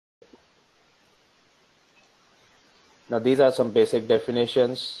Now, these are some basic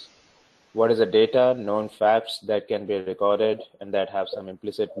definitions. What is a data? Known facts that can be recorded and that have some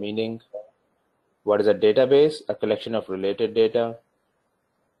implicit meaning. What is a database? A collection of related data.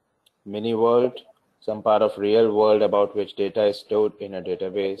 Mini world, some part of real world about which data is stored in a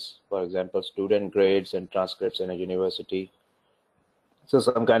database. For example, student grades and transcripts in a university. So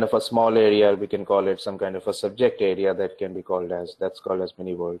some kind of a small area, we can call it some kind of a subject area that can be called as, that's called as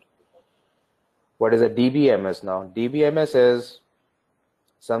mini world. What is a DBMS now? DBMS is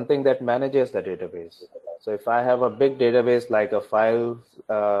something that manages the database. So if I have a big database like a file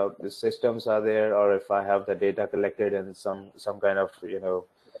systems are there, or if I have the data collected in some kind of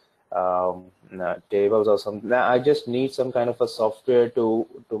tables or something, I just need some kind of a software to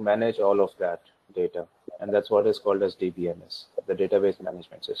manage all of that data, and that's what is called as DBMS, the database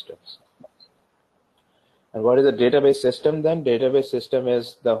management systems. And what is a database system then? Database system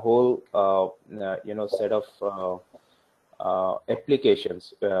is the whole set of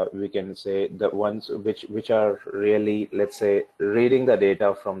applications, we can say, the ones which are really, let's say, reading the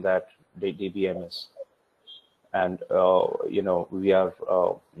data from that DBMS, and we are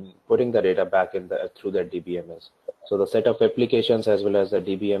putting the data back in through that DBMS. So the set of applications as well as the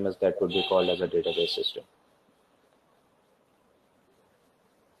DBMS, that would be called as a database system.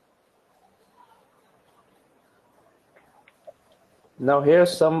 Now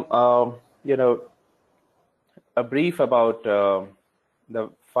here's some a brief about the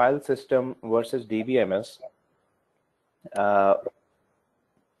file system versus DBMS.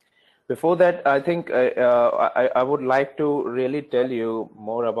 Before that, I think I would like to really tell you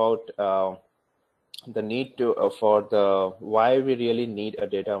more about the need to for the why we really need a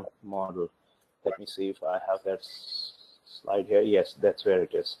data model. Let me see if I have that slide here. Yes, that's where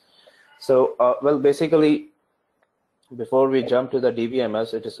it is. So, well, basically, before we jump to the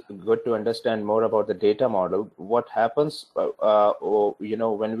DBMS, it is good to understand more about the data model. What happens,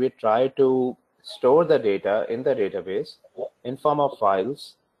 when we try to store the data in the database in form of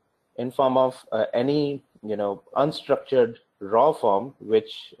files, in form of any unstructured raw form,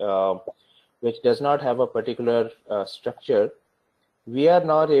 which does not have a particular structure, we are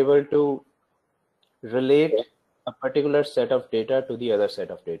not able to relate a particular set of data to the other set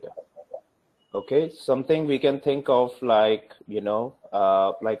of data. Okay, something we can think of like,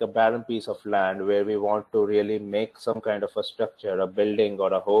 like a barren piece of land where we want to really make some kind of a structure, a building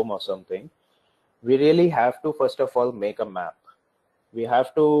or a home or something. We really have to, first of all, make a map. We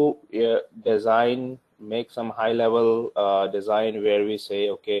have to design, make some high level design where we say,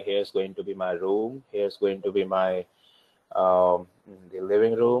 okay, here's going to be my room, here's going to be my the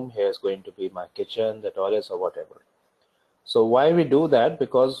living room, here's going to be my kitchen, the toilets or whatever. So why we do that?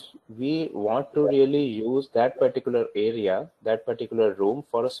 Because we want to really use that particular area, that particular room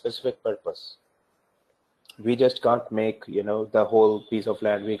for a specific purpose. We just can't make, the whole piece of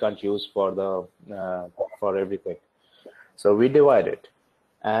land we can't use for the for everything. So we divide it.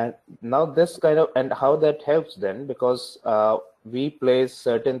 And now this kind of, and how that helps then, because we place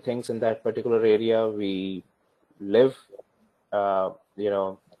certain things in that particular area, we live, a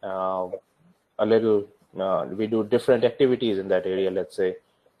little, we do different activities in that area, let's say.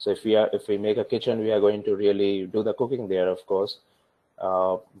 So if we make a kitchen, we are going to really do the cooking there, of course.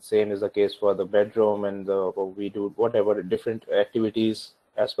 Same is the case for the bedroom, and we do whatever different activities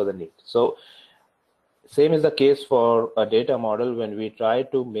as per the need. So same is the case for a data model. When we try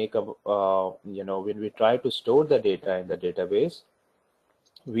to make a, when we try to store the data in the database,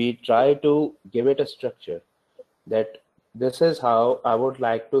 we try to give it a structure that this is how I would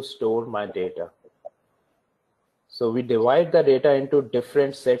like to store my data. So we divide the data into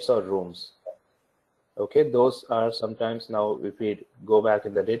different sets or rooms. Okay, those are sometimes, now if we go back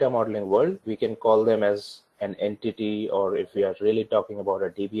in the data modeling world, we can call them as an entity, or if we are really talking about a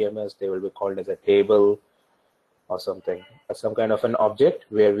DBMS, they will be called as a table or something, some kind of an object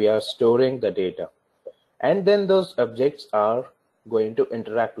where we are storing the data. And then those objects are going to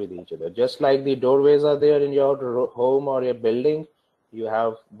interact with each other. Just like the doorways are there in your home or your building, you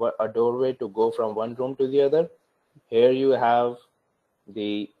have a doorway to go from one room to the other. Here you have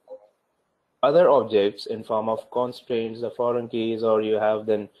the other objects in form of constraints, the foreign keys, or you have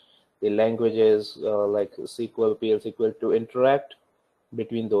then the languages like SQL, PL SQL to interact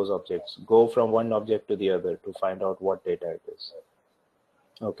between those objects, go from one object to the other to find out what data it is.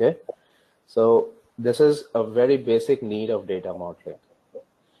 Okay, so this is a very basic need of data modeling.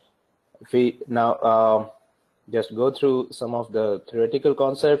 If we now just go through some of the theoretical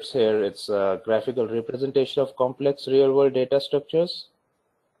concepts here, it's a graphical representation of complex real-world data structures,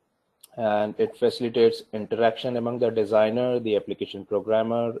 and it facilitates interaction among the designer, the application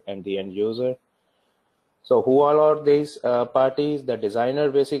programmer, and the end user. So who all are these parties? The designer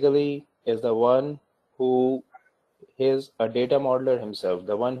basically is the one who is a data modeler himself,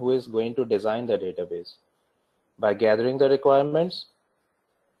 the one who is going to design the database by gathering the requirements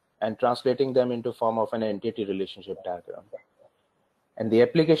and translating them into form of an entity relationship diagram. And the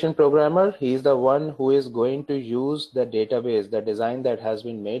application programmer, he is the one who is going to use the database, the design that has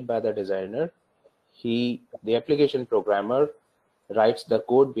been made by the designer. The application programmer, writes the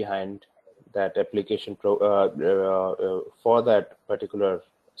code behind that application for that particular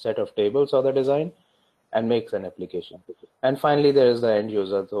set of tables or the design, and makes an application. And finally, there is the end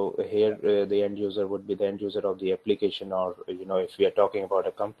user. So here, the end user would be the end user of the application, or if we are talking about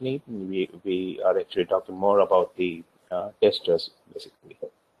a company, we are actually talking more about the testers, basically.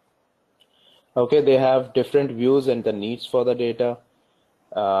 Okay, they have different views and the needs for the data,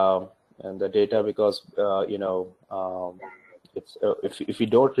 and the data, because it's if we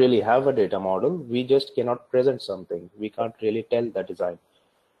don't really have a data model, we just cannot present something. We can't really tell the design.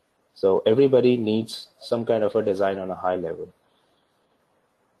 So everybody needs some kind of a design on a high level.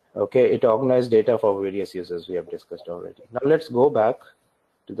 Okay, it organizes data for various users, we have discussed already. Now let's go back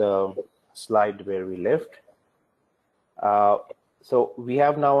to the slide where we left. So we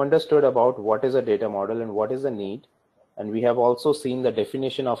have now understood about what is a data model and what is the need. And we have also seen the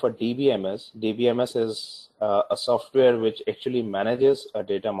definition of a DBMS. DBMS is a software which actually manages a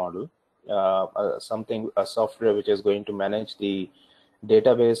data model, a software which is going to manage the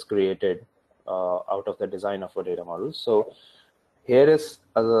database created out of the design of a data model. So here is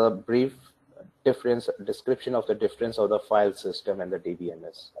a brief description of the difference of the file system and the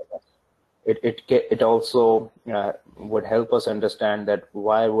DBMS. It also would help us understand that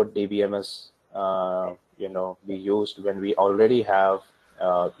why would DBMS be used when we already have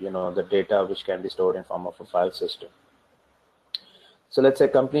the data which can be stored in form of a file system. So let's say a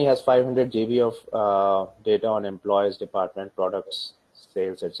company has 500 GB of data on employees, department, products,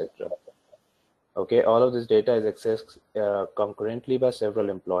 sales, etc. Okay, all of this data is accessed concurrently by several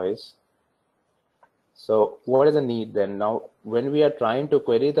employees. So what is the need then? Now, when we are trying to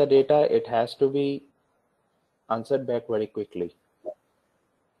query the data, it has to be answered back very quickly.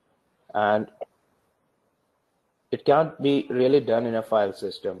 And it can't be really done in a file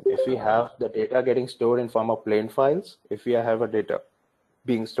system. If we have the data getting stored in form of plain files, if we have a data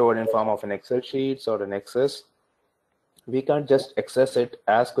being stored in form of an Excel sheets or an Access, we can't just access it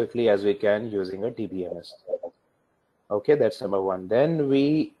as quickly as we can using a DBMS. Okay, that's number one. Then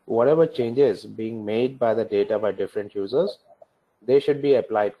whatever changes being made by the data by different users, they should be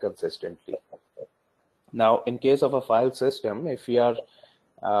applied consistently. Now, in case of a file system, if we are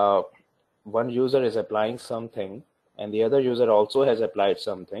one user is applying something and the other user also has applied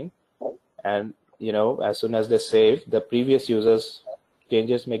something, and as soon as they save, the previous users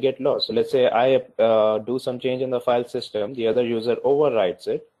changes may get lost. So let's say I do some change in the file system, the other user overwrites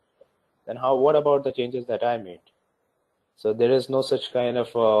it, then what about the changes that I made? So there is no such kind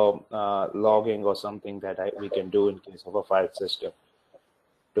of logging or something that we can do in case of a file system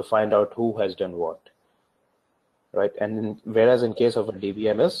to find out who has done what, right? And whereas in case of a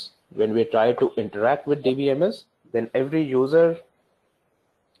DBMS, when we try to interact with DBMS, then every user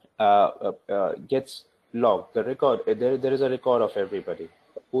gets logged. The record, there is a record of everybody,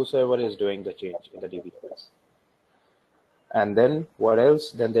 whosoever is doing the change in the DBMS. And then what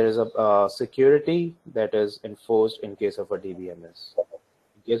else? Then there is a security that is enforced in case of a DBMS.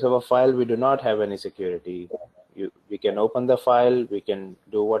 In case of a file, we do not have any security. We can open the file, we can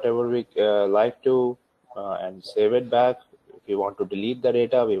do whatever we like to and save it back. If we want to delete the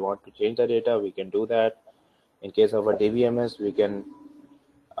data, we want to change the data, we can do that. In case of a DBMS, we can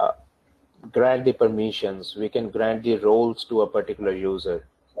grant the permissions, we can grant the roles to a particular user.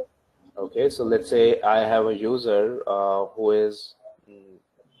 Okay, so let's say I have a user who is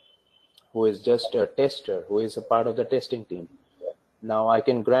just a tester, who is a part of the testing team. Now I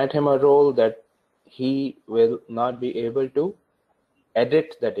can grant him a role that he will not be able to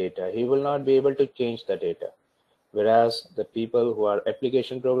edit the data. He will not be able to change the data. Whereas the people who are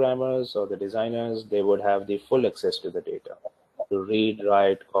application programmers or the designers, they would have the full access to the data to read,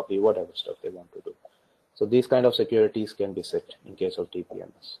 write, copy, whatever stuff they want to do. So these kind of securities can be set in case of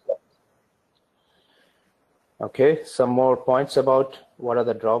DBMS. Okay, some more points about what are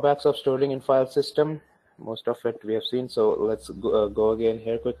the drawbacks of storing in file system. Most of it we have seen, so let's go again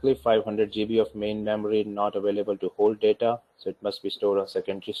here quickly. 500 GB of main memory not available to hold data, so it must be stored on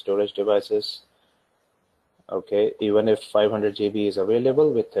secondary storage devices. Okay, even if 500 GB is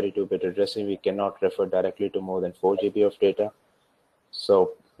available with 32-bit addressing, we cannot refer directly to more than 4 GB of data.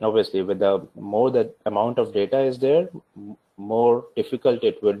 So obviously, with the more the amount of data is there, more difficult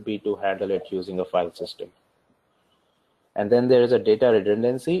it would be to handle it using a file system. And then there is a data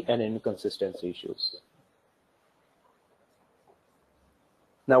redundancy and inconsistency issues.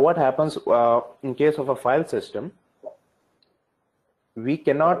 Now, what happens in case of a file system? We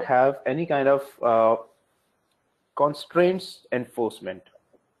cannot have any kind of constraints enforcement,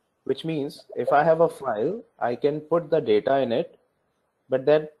 which means if I have a file, I can put the data in it, but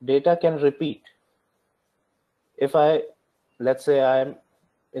that data can repeat. If let's say I'm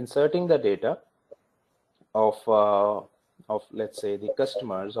inserting the data of let's say the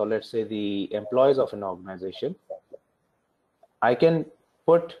customers, or let's say the employees of an organization, I can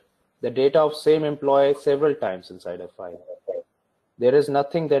put the data of same employee several times inside a file. There is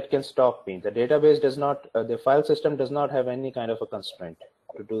nothing that can stop me. The database does not, the file system does not have any kind of a constraint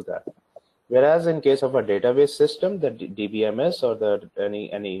to do that. Whereas in case of a database system, the DBMS or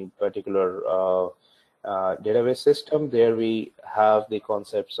any particular database system, there we have the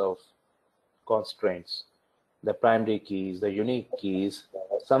concepts of constraints, the primary keys, the unique keys,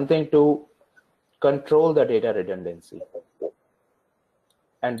 something to control the data redundancy.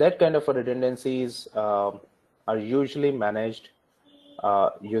 And that kind of redundancies are usually managed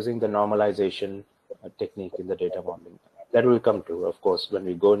using the normalization technique in the data modeling. That will come to, of course, when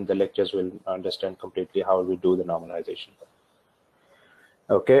we go in the lectures, we'll understand completely how we do the normalization.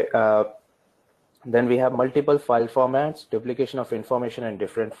 Okay, then we have multiple file formats, duplication of information in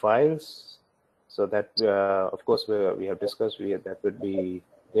different files. So that, of course, we have discussed, that would be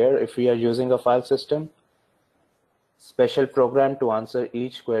there if we are using a file system. Special program to answer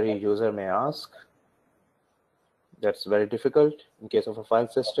each query user may ask. That's very difficult in case of a file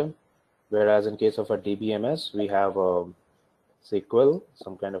system. Whereas in case of a DBMS, we have a SQL,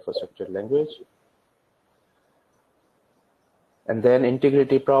 some kind of a structured language. And then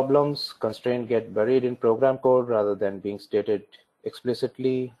integrity problems, constraints get buried in program code rather than being stated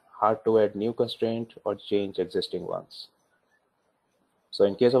explicitly, hard to add new constraint or change existing ones. So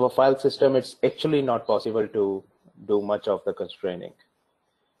in case of a file system, it's actually not possible to do much of the constraining.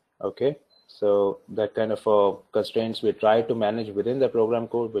 Okay, so that kind of constraints we try to manage within the program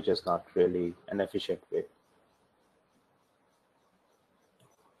code, which is not really an efficient way.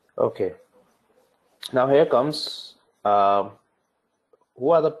 Okay, now here comes who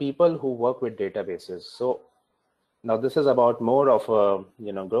are the people who work with databases. So now this is about more of a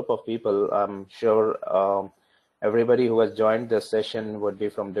group of people. I'm sure everybody who has joined this session would be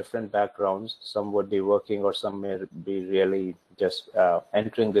from different backgrounds. Some would be working, or some may be really just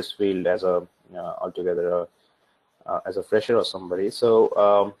entering this field as a altogether as a fresher or somebody.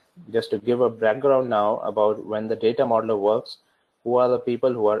 So just to give a background now about when the data modeler works, who are the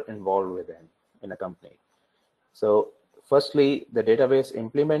people who are involved with him in a company. So firstly, the database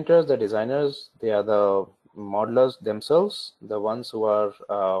implementers, the designers, they are the modelers themselves, the ones who are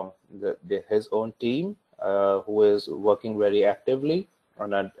his own team, who is working very actively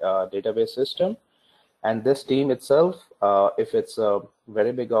on a database system. And this team itself, if it's a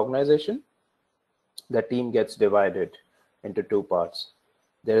very big organization, the team gets divided into two parts.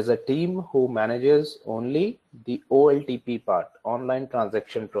 There is a team who manages only the OLTP part, online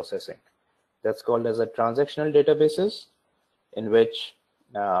transaction processing. That's called as a transactional databases, in which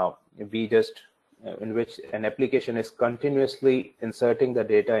in which an application is continuously inserting the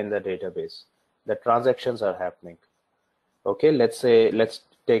data in the database. The transactions are happening. Okay, let's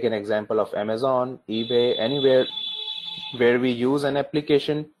take an example of Amazon, eBay, anywhere where we use an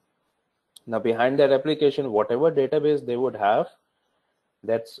application. Now behind that application, whatever database they would have,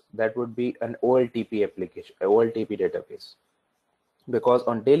 that would be an OLTP application, OLTP database. Because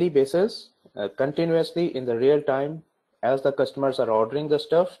on daily basis, continuously in the real time, as the customers are ordering the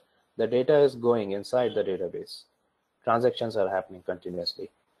stuff, the data is going inside the database. Transactions are happening continuously.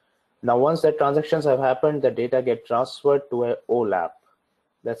 Now, once the transactions have happened, the data get transferred to an OLAP.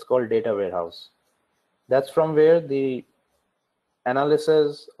 That's called data warehouse. That's from where the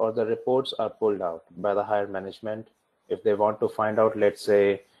analysis or the reports are pulled out by the higher management. If they want to find out, let's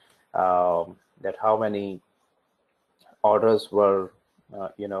say, that how many orders were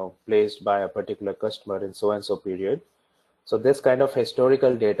placed by a particular customer in so and so period. So this kind of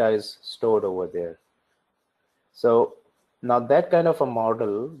historical data is stored over there. So now that kind of a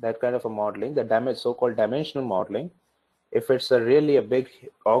model, modeling, the so-called dimensional modeling, if it's really a big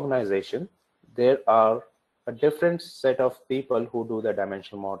organization, there are a different set of people who do the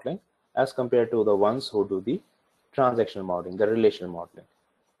dimensional modeling as compared to the ones who do the transactional modeling, the relational modeling.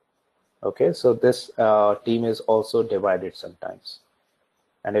 Okay, so this team is also divided sometimes.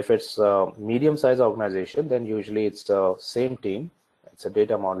 And if it's a medium-sized organization, then usually it's the same team. It's a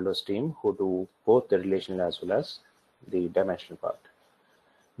data modelers team who do both the relational as well as the dimensional part.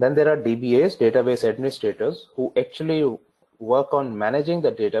 Then there are DBAs, database administrators, who actually work on managing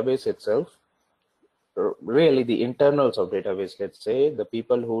the database itself, really the internals of database, let's say, the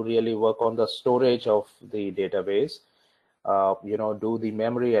people who really work on the storage of the database, do the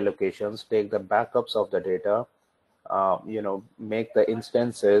memory allocations, take the backups of the data, make the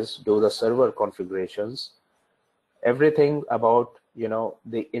instances, do the server configurations, everything about,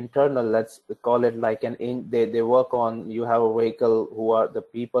 the internal, let's call it like they work on, you have a vehicle, who are the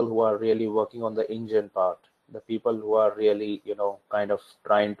people who are really working on the engine part, the people who are really, kind of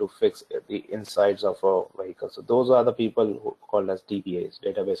trying to fix the insides of a vehicle. So those are the people who called as DBAs,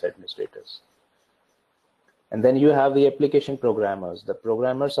 database administrators. And then you have the application programmers. The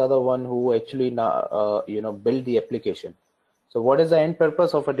programmers are the one who actually build the application. So what is the end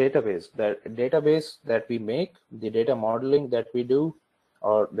purpose of a database? The database that we make, the data modeling that we do,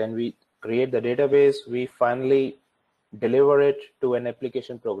 or when we create the database, we finally deliver it to an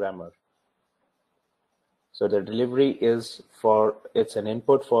application programmer. So the delivery is it's an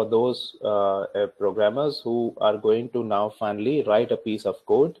input for those programmers who are going to now finally write a piece of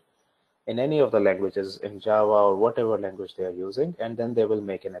code in any of the languages, in Java or whatever language they are using, and then they will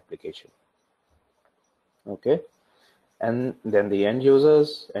make an application. Okay. And then the end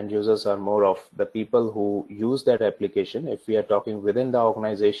users are more of the people who use that application. If we are talking within the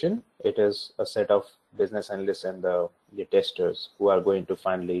organization, it is a set of business analysts and the testers who are going to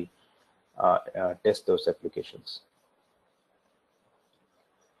finally test those applications.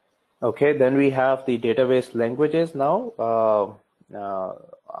 Okay, then we have the database languages now.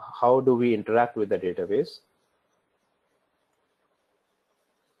 How do we interact with the database?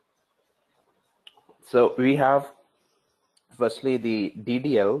 So we have firstly the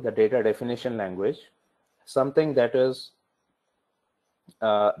DDL, the data definition language, something that is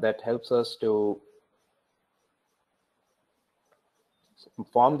that helps us to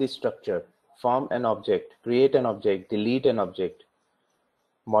form the structure, form an object, create an object, delete an object,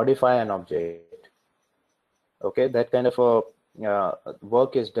 modify an object. Okay, that kind of a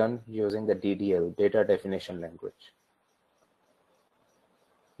work is done using the DDL, data definition language.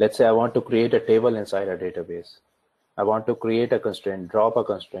 Let's say I want to create a table inside a database. I want to create a constraint, drop a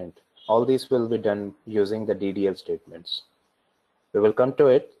constraint. All these will be done using the DDL statements. We will come to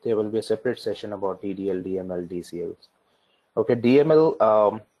it. There will be a separate session about DDL, DML, DCLs. Okay,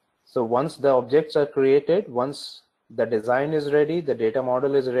 DML. So once the objects are created, once the design is ready, the data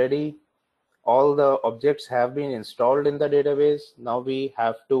model is ready, all the objects have been installed in the database. Now we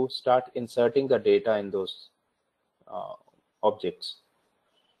have to start inserting the data in those objects.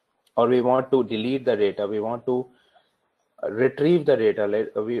 Or we want to delete the data. We want to retrieve the data.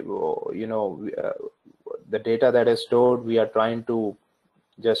 The data that is stored, we are trying to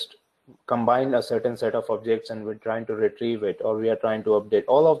just combine a certain set of objects and we're trying to retrieve it, or we are trying to update.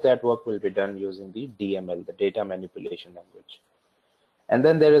 All of that work will be done using the DML, the data manipulation language. And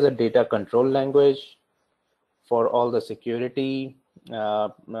then there is a data control language for all the security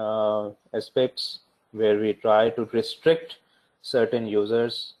aspects, where we try to restrict certain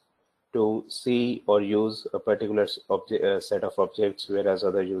users to see or use a particular set of objects, whereas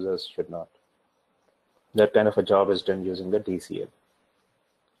other users should not. That kind of a job is done using the DCL.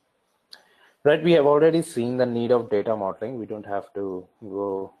 Right, we have already seen the need of data modeling. We don't have to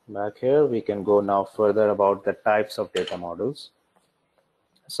go back here. We can go now further about the types of data models.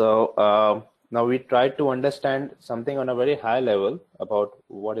 So now we try to understand something on a very high level about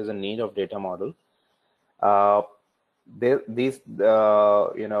what is the need of data model. Further,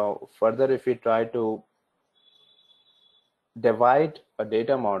 if we try to divide a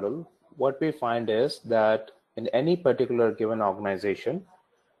data model, what we find is that in any particular given organization,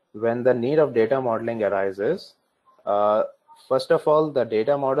 when the need of data modeling arises, first of all, the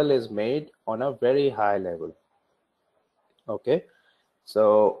data model is made on a very high level. Okay,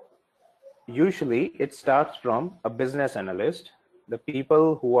 so usually it starts from a business analyst, the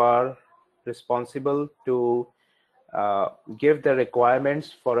people who are responsible to give the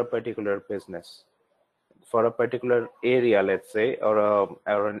requirements for a particular business, for a particular area, let's say, or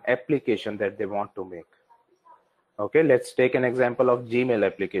an application that they want to make. Okay, let's take an example of Gmail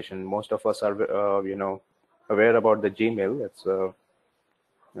application. Most of us are, aware about the Gmail. It's a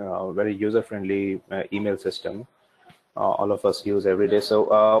very user-friendly email system. All of us use every day.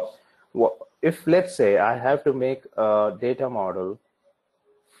 So if, let's say, I have to make a data model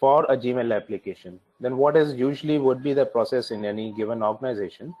for a Gmail application, then what is usually would be the process in any given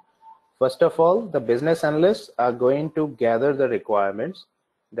organization? First of all, the business analysts are going to gather the requirements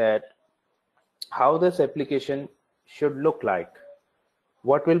that how this application should look like.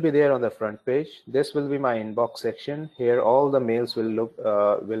 What will be there on the front page? This will be my inbox section. Here all the mails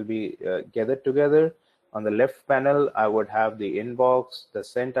will be gathered together. On the left panel, I would have the inbox, the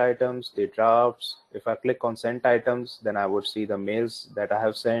sent items, the drafts. If I click on sent items, then I would see the mails that I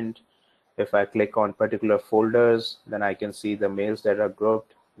have sent. If I click on particular folders, then I can see the mails that are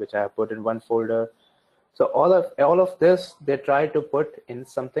grouped, which I have put in one folder. So all of this, they try to put in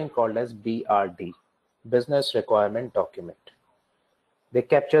something called as BRD, Business Requirement Document. They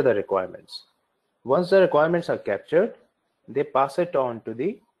capture the requirements. Once the requirements are captured, they pass it on to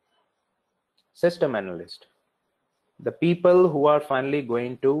the system analyst, the people who are finally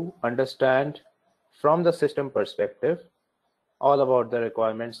going to understand from the system perspective all about the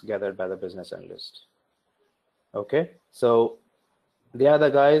requirements gathered by the business analyst. Okay, so they are the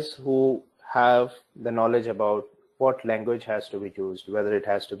guys who have the knowledge about what language has to be used, whether it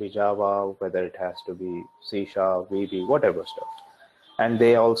has to be Java, whether it has to be C#, VB, whatever stuff. And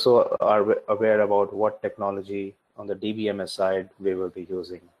they also are aware about what technology on the DBMS side we will be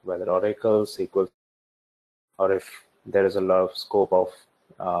using, whether Oracle, SQL, or if there is a lot of scope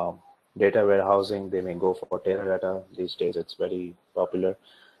of data warehousing, they may go for Teradata. These days it's very popular.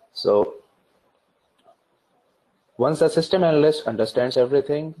 So once the system analyst understands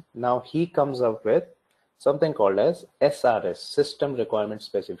everything, now he comes up with something called as SRS, System Requirement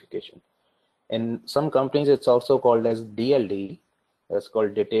Specification. In some companies, it's also called as DLD. That's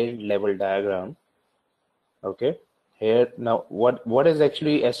called Detailed Level Diagram. Okay. Here now, what is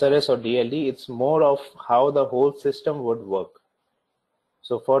actually SRS or DLD? It's more of how the whole system would work.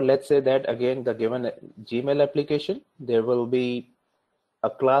 So for, let's say that again, the given Gmail application, there will be a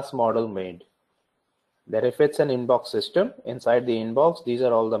class model made. That if it's an inbox system, inside the inbox, these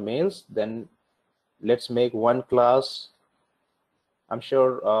are all the mails, then let's make one class. I'm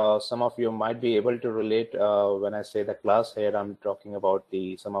sure some of you might be able to relate when I say the class here. I'm talking about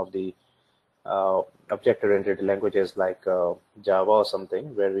some of the object-oriented languages like Java or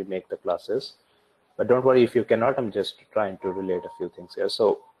something, where we make the classes. But don't worry if you cannot. I'm just trying to relate a few things here.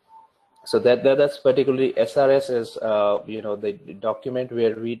 So that's particularly SRS is the document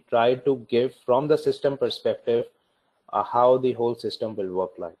where we try to give from the system perspective how the whole system will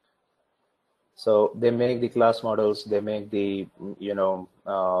work like. So they make the class models, they make the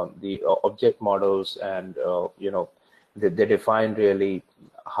the object models, and they define really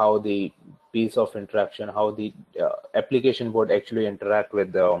how the piece of interaction, how the application would actually interact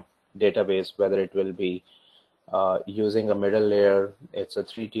with the database, whether it will be using a middle layer, it's a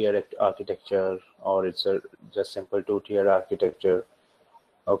 3-tier architecture, or it's a just simple 2-tier architecture.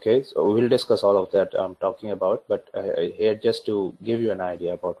 Okay, so we'll discuss all of that I'm talking about, but here just to give you an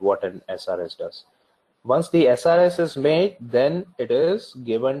idea about what an SRS does. Once the SRS is made, then it is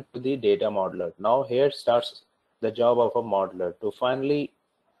given to the data modeler. Now here starts the job of a modeler to finally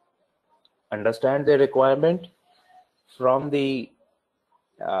understand the requirement from the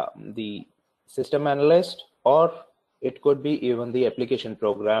system analyst, or it could be even the application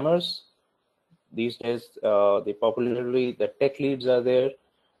programmers. These days, popularly the tech leads are there,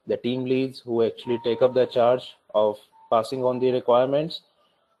 the team leads who actually take up the charge of passing on the requirements.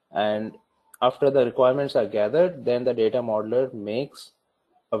 And after the requirements are gathered, then the data modeler makes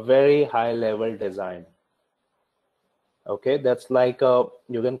a very high level design. Okay, that's like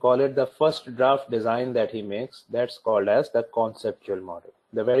you can call it the first draft design that he makes. That's called as the conceptual model.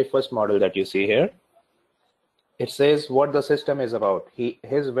 The very first model that you see here, it says what the system is about.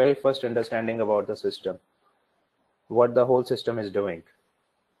 His very first understanding about the system, what the whole system is doing.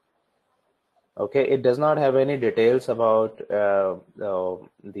 Okay, it does not have any details about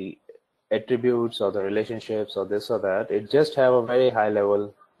the attributes or the relationships or this or that. It just have a very high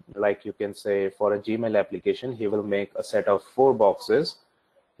level, like you can say for a Gmail application, he will make a set of 4 boxes.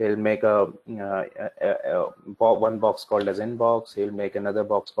 He'll make one box called as inbox. He'll make another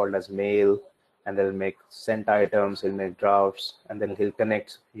box called as mail, and they'll make sent items. He'll make drafts, and then he'll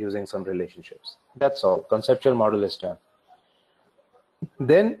connect using some relationships. That's all. Conceptual model is done.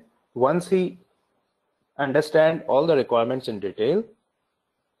 Then once he understand all the requirements in detail,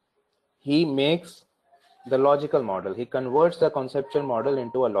 he makes the logical model. He converts the conceptual model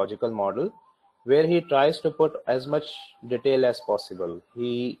into a logical model, where he tries to put as much detail as possible.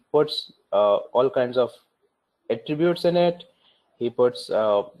 He puts all kinds of attributes in it. He puts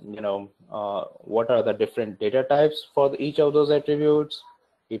what are the different data types for each of those attributes.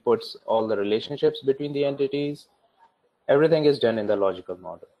 He puts all the relationships between the entities. Everything is done in the logical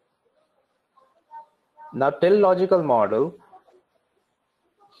model. Now, till logical model,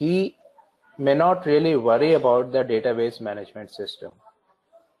 he may not really worry about the database management system.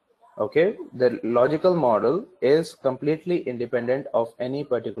 Okay, the logical model is completely independent of any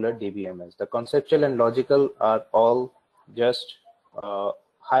particular DBMS. The conceptual and logical are all just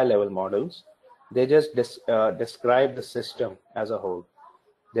high-level models. They just describe the system as a whole.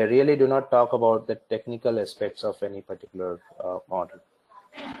 They really do not talk about the technical aspects of any particular model.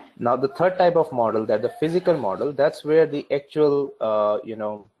 Now, the third type of model, that the physical model, that's where the actual,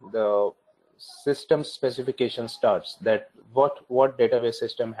 the system specification starts, that what database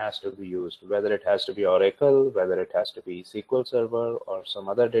system has to be used, whether it has to be Oracle, whether it has to be SQL Server or some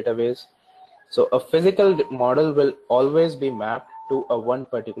other database. So a physical model will always be mapped to a one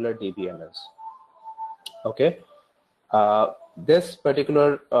particular DBMS. Okay. This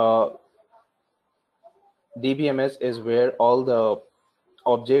particular DBMS is where all the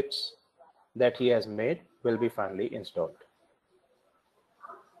objects that he has made will be finally installed.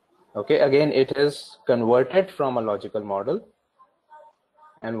 Okay, again, it is converted from a logical model.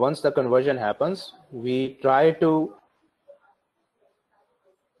 And once the conversion happens, we try to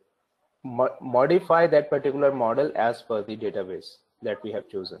modify that particular model as per the database that we have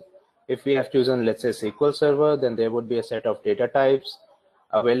chosen. If we have chosen, let's say, SQL Server, then there would be a set of data types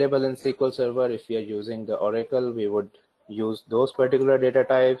available in SQL Server. If we are using the Oracle, we would use those particular data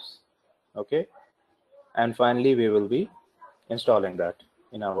types. Okay, and finally, we will be installing that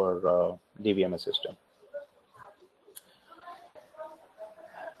in our DBMS system.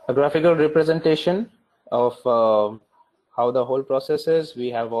 A graphical representation of how the whole process is. We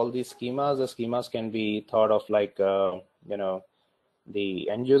have all these schemas. The schemas can be thought of like, the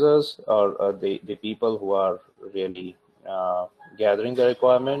end users or the people who are really gathering the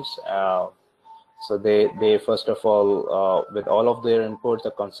requirements. So they first of all, with all of their inputs,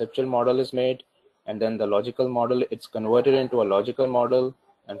 the conceptual model is made, and then the logical model, it's converted into a logical model,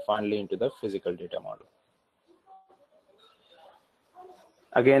 and finally into the physical data model.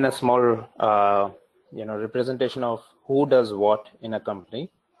 Again, a small representation of who does what in a company.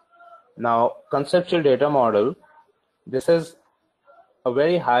 Now, conceptual data model, this is a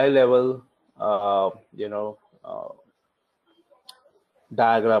very high level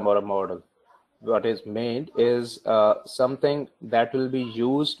diagram or a model. What is made is something that will be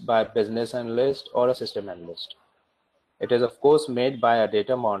used by a business analyst or a system analyst. It is of course made by a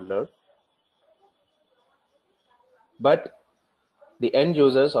data modeler, but the end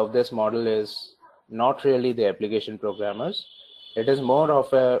users of this model is not really the application programmers. It is more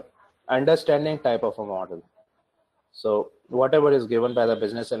of a understanding type of a model. So whatever is given by the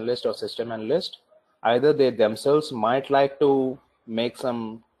business analyst or system analyst, either they themselves might like to make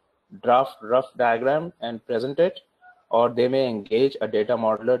some rough diagram and present it, or they may engage a data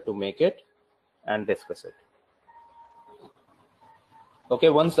modeler to make it and discuss it. Okay,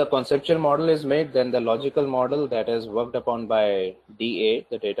 once the conceptual model is made, then the logical model that is worked upon by DA,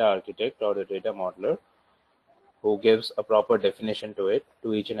 the data architect or the data modeler, who gives a proper definition to it,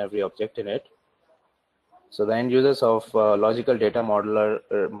 to each and every object in it. So the end users of logical data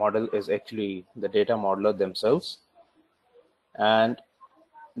model is actually the data modeler themselves. And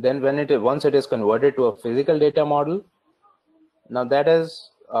then once it is converted to a physical data model, now that is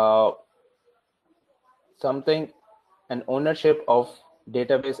something, an ownership of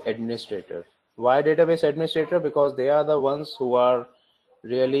database administrator. Why database administrator? Because they are the ones who are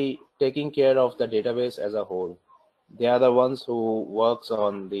really taking care of the database as a whole. They are the ones who works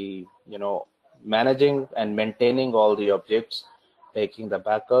on the, managing and maintaining all the objects, taking the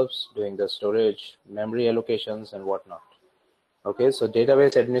backups, doing the storage, memory allocations, and whatnot. Okay, so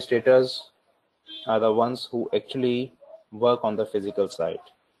database administrators are the ones who actually work on the physical side.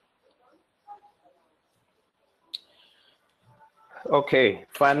 Okay,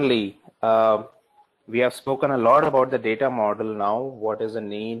 finally, we have spoken a lot about the data model now, what is the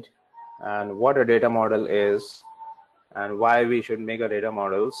need and what a data model is and why we should make a data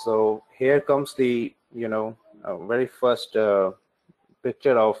model. So here comes the, very first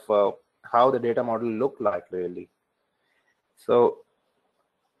picture of how the data model look like really. So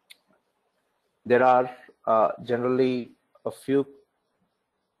there are generally a few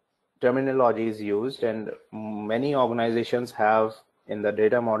terminologies used, and many organizations have, in the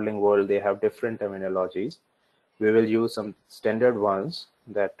data modeling world, they have different terminologies. We will use some standard ones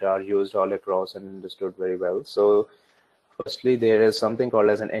that are used all across and understood very well. So firstly, there is something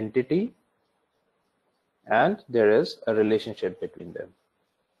called as an entity, and there is a relationship between them.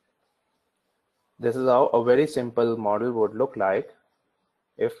 This is how a very simple model would look like.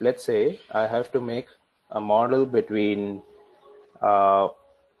 If, let's say, I have to make a model between,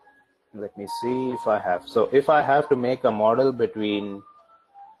 let me see if I have. So if I have to make a model between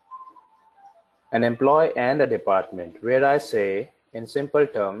an employee and a department, where I say in simple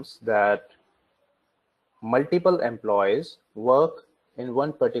terms that multiple employees work in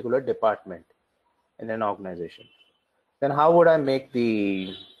one particular department in an organization, then how would I make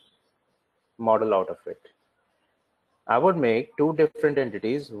the model out of it? I would make two different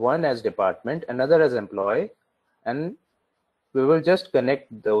entities, one as department, another as employee, and we will just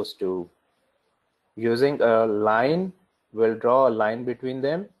connect those two using a line. We'll draw a line between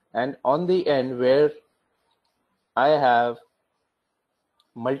them, and on the end where I have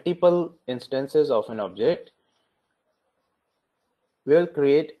multiple instances of an object, we'll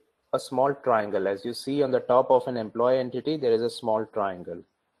create a small triangle. As you see on the top of an employee entity, there is a small triangle.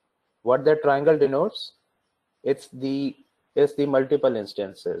 What that triangle denotes? It's the multiple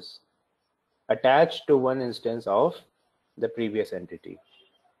instances attached to one instance of the previous entity.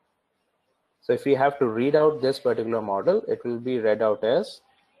 So if we have to read out this particular model, it will be read out as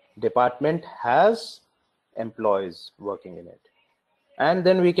department has employees working in it. And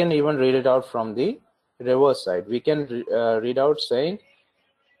then we can even read it out from the reverse side. We can read out saying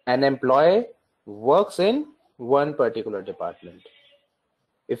an employee works in one particular department.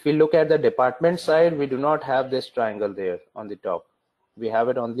 If we look at the department side, we do not have this triangle there on the top. We have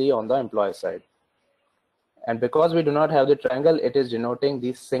it on the employee side. And because we do not have the triangle, it is denoting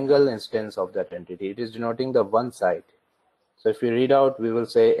the single instance of that entity. It is denoting the one side. So if we read out, we will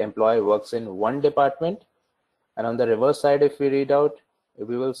say employee works in one department. And on the reverse side, if we read out,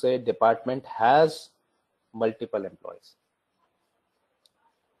 we will say department has multiple employees.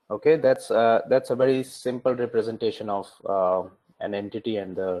 Okay, that's a very simple representation of an entity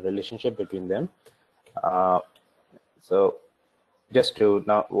and the relationship between them. So just to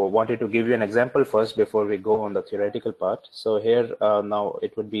now wanted to give you an example first before we go on the theoretical part. So here now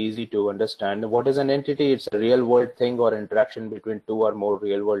it would be easy to understand what is an entity. It's a real world thing or interaction between two or more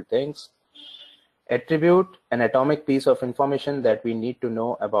real world things. Attribute, an atomic piece of information that we need to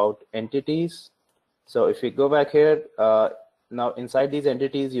know about entities. So if we go back here, now inside these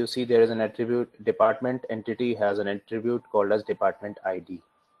entities, you see there is an attribute. Department entity has an attribute called as department ID.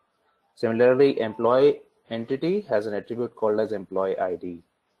 Similarly, employee entity has an attribute called as employee ID.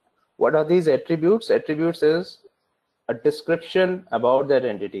 What are these attributes? Attributes is a description about that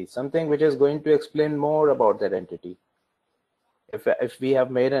entity, something which is going to explain more about that entity. If we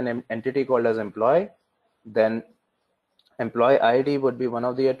have made an entity called as employee, then employee ID would be one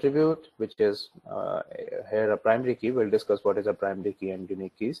of the attribute, which is here a primary key. We'll discuss what is a primary key and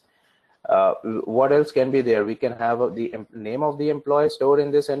unique keys. What else can be there? We can have the name of the employee stored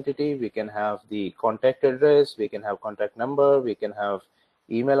in this entity. We can have the contact address. We can have contact number. We can have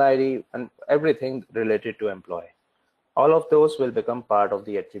email ID and everything related to employee. All of those will become part of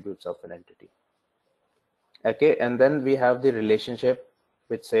the attributes of an entity. Okay, and then we have the relationship,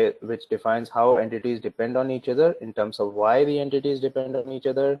 which defines how entities depend on each other in terms of why the entities depend on each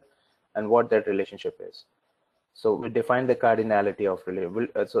other and what that relationship is. So we define the cardinality of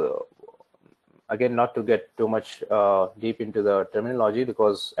relationship. So again, not to get too much deep into the terminology,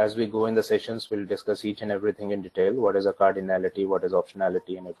 because as we go in the sessions, we'll discuss each and everything in detail. What is a cardinality? What is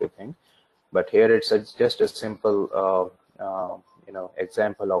optionality and everything. But here it's just a simple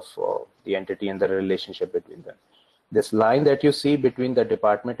example of the entity and the relationship between them. This line that you see between the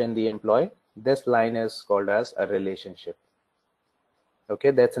department and the employee, this line is called as a relationship.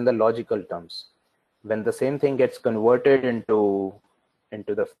 Okay, that's in the logical terms. When the same thing gets converted into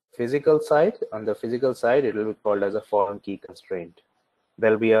the physical side, on the physical side, it will be called as a foreign key constraint.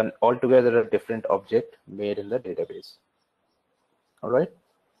 There'll be an altogether a different object made in the database. All right,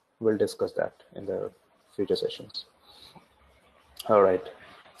 we'll discuss that in the future sessions. All right,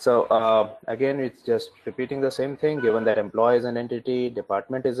 so again, it's just repeating the same thing. Given that employee is an entity,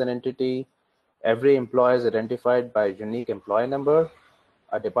 department is an entity, every employee is identified by unique employee number.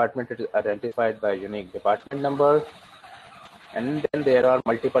 A department is identified by unique department number, and then there are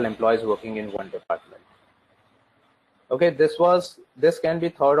multiple employees working in one department. Okay, this can be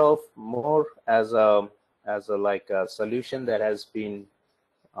thought of more as a solution that has been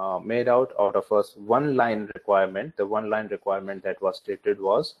made out of a one-line requirement. The one-line requirement that was stated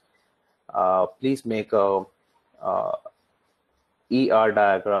was, please make a ER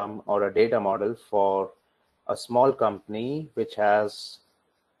diagram or a data model for a small company which has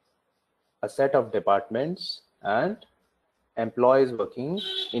a set of departments and employees working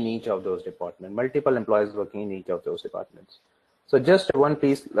in each of those departments, multiple employees working in each of those departments. So just one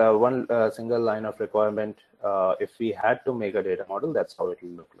piece, one single line of requirement. If we had to make a data model, that's how it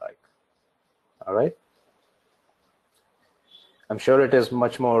will look like. All right. I'm sure it is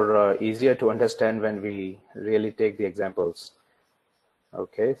much more easier to understand when we really take the examples.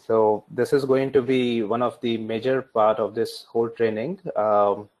 Okay, so this is going to be one of the major part of this whole training.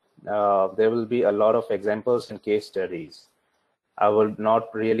 There will be a lot of examples and case studies. I will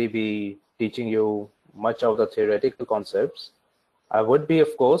not really be teaching you much of the theoretical concepts. I would be,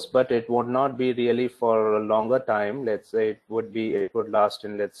 of course, but it would not be really for a longer time. Let's say it would last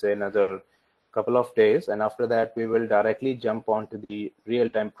in, let's say, another couple of days. And after that, we will directly jump onto the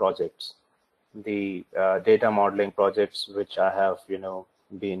real-time projects, the data modeling projects, which I have,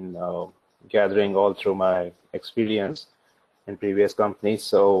 been gathering all through my experience in previous companies.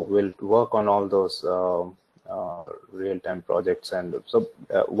 So we'll work on all those real-time projects. And so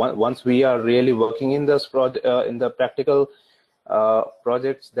once we are really working in this in the practical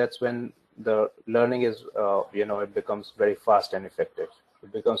projects, that's when the learning is, it becomes very fast and effective.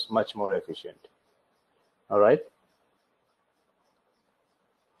 It becomes much more efficient. All right.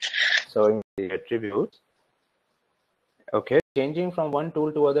 So in the attributes, okay, changing from one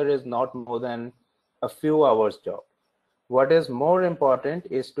tool to other is not more than a few hours job. What is more important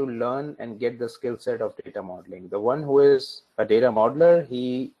is to learn and get the skill set of data modeling. The one who is a data modeler,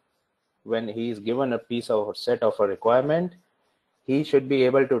 when he is given a piece of a set of a requirement, he should be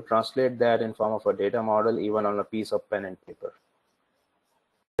able to translate that in form of a data model, even on a piece of pen and paper.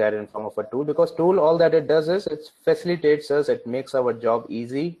 That in form of a tool, because tool, all that it does is it facilitates us, it makes our job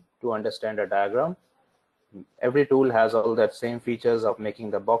easy to understand a diagram. Every tool has all that same features of making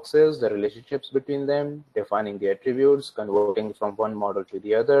the boxes, the relationships between them, defining the attributes, converting from one model to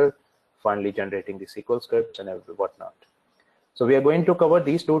the other, finally generating the SQL scripts and whatnot. So we are going to cover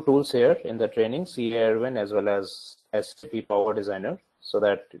these two tools here in the training, CA Erwin as well as SAP Power Designer, so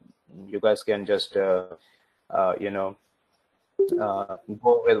that you guys can just, go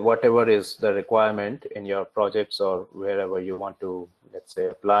with whatever is the requirement in your projects or wherever you want to, let's say,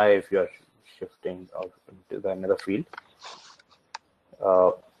 apply if you're shifting into another field.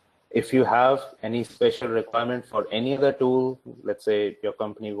 If you have any special requirement for any other tool, let's say your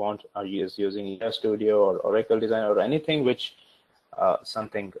company is using RStudio or Oracle Design or anything which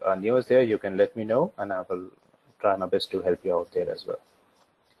something new is there, you can let me know and I will try my best to help you out there as well.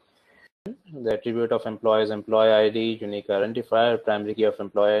 The attribute of employee is employee ID, unique identifier. Primary key of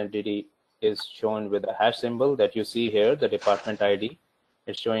employee identity is shown with a hash symbol that you see here, the department ID.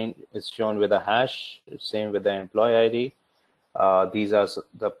 It's shown with a hash, same with the employee ID. These are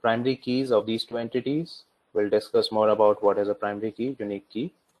the primary keys of these two entities. We'll discuss more about what is a primary key, unique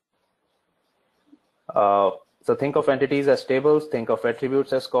key. So think of entities as tables, think of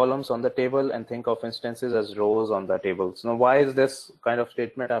attributes as columns on the table, and think of instances as rows on the tables. Now, why is this kind of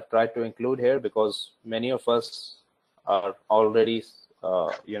statement I've tried to include here? Because many of us are already,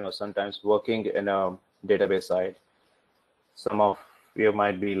 sometimes working in a database side. Some of you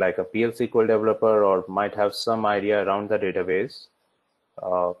might be like a PL SQL developer or might have some idea around the database.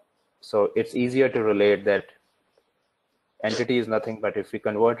 So it's easier to relate that entity is nothing but if we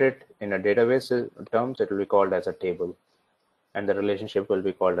convert it in a database terms, it will be called as a table. And the relationship will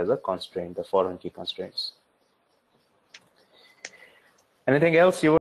be called as a constraint, the foreign key constraints. Anything else you would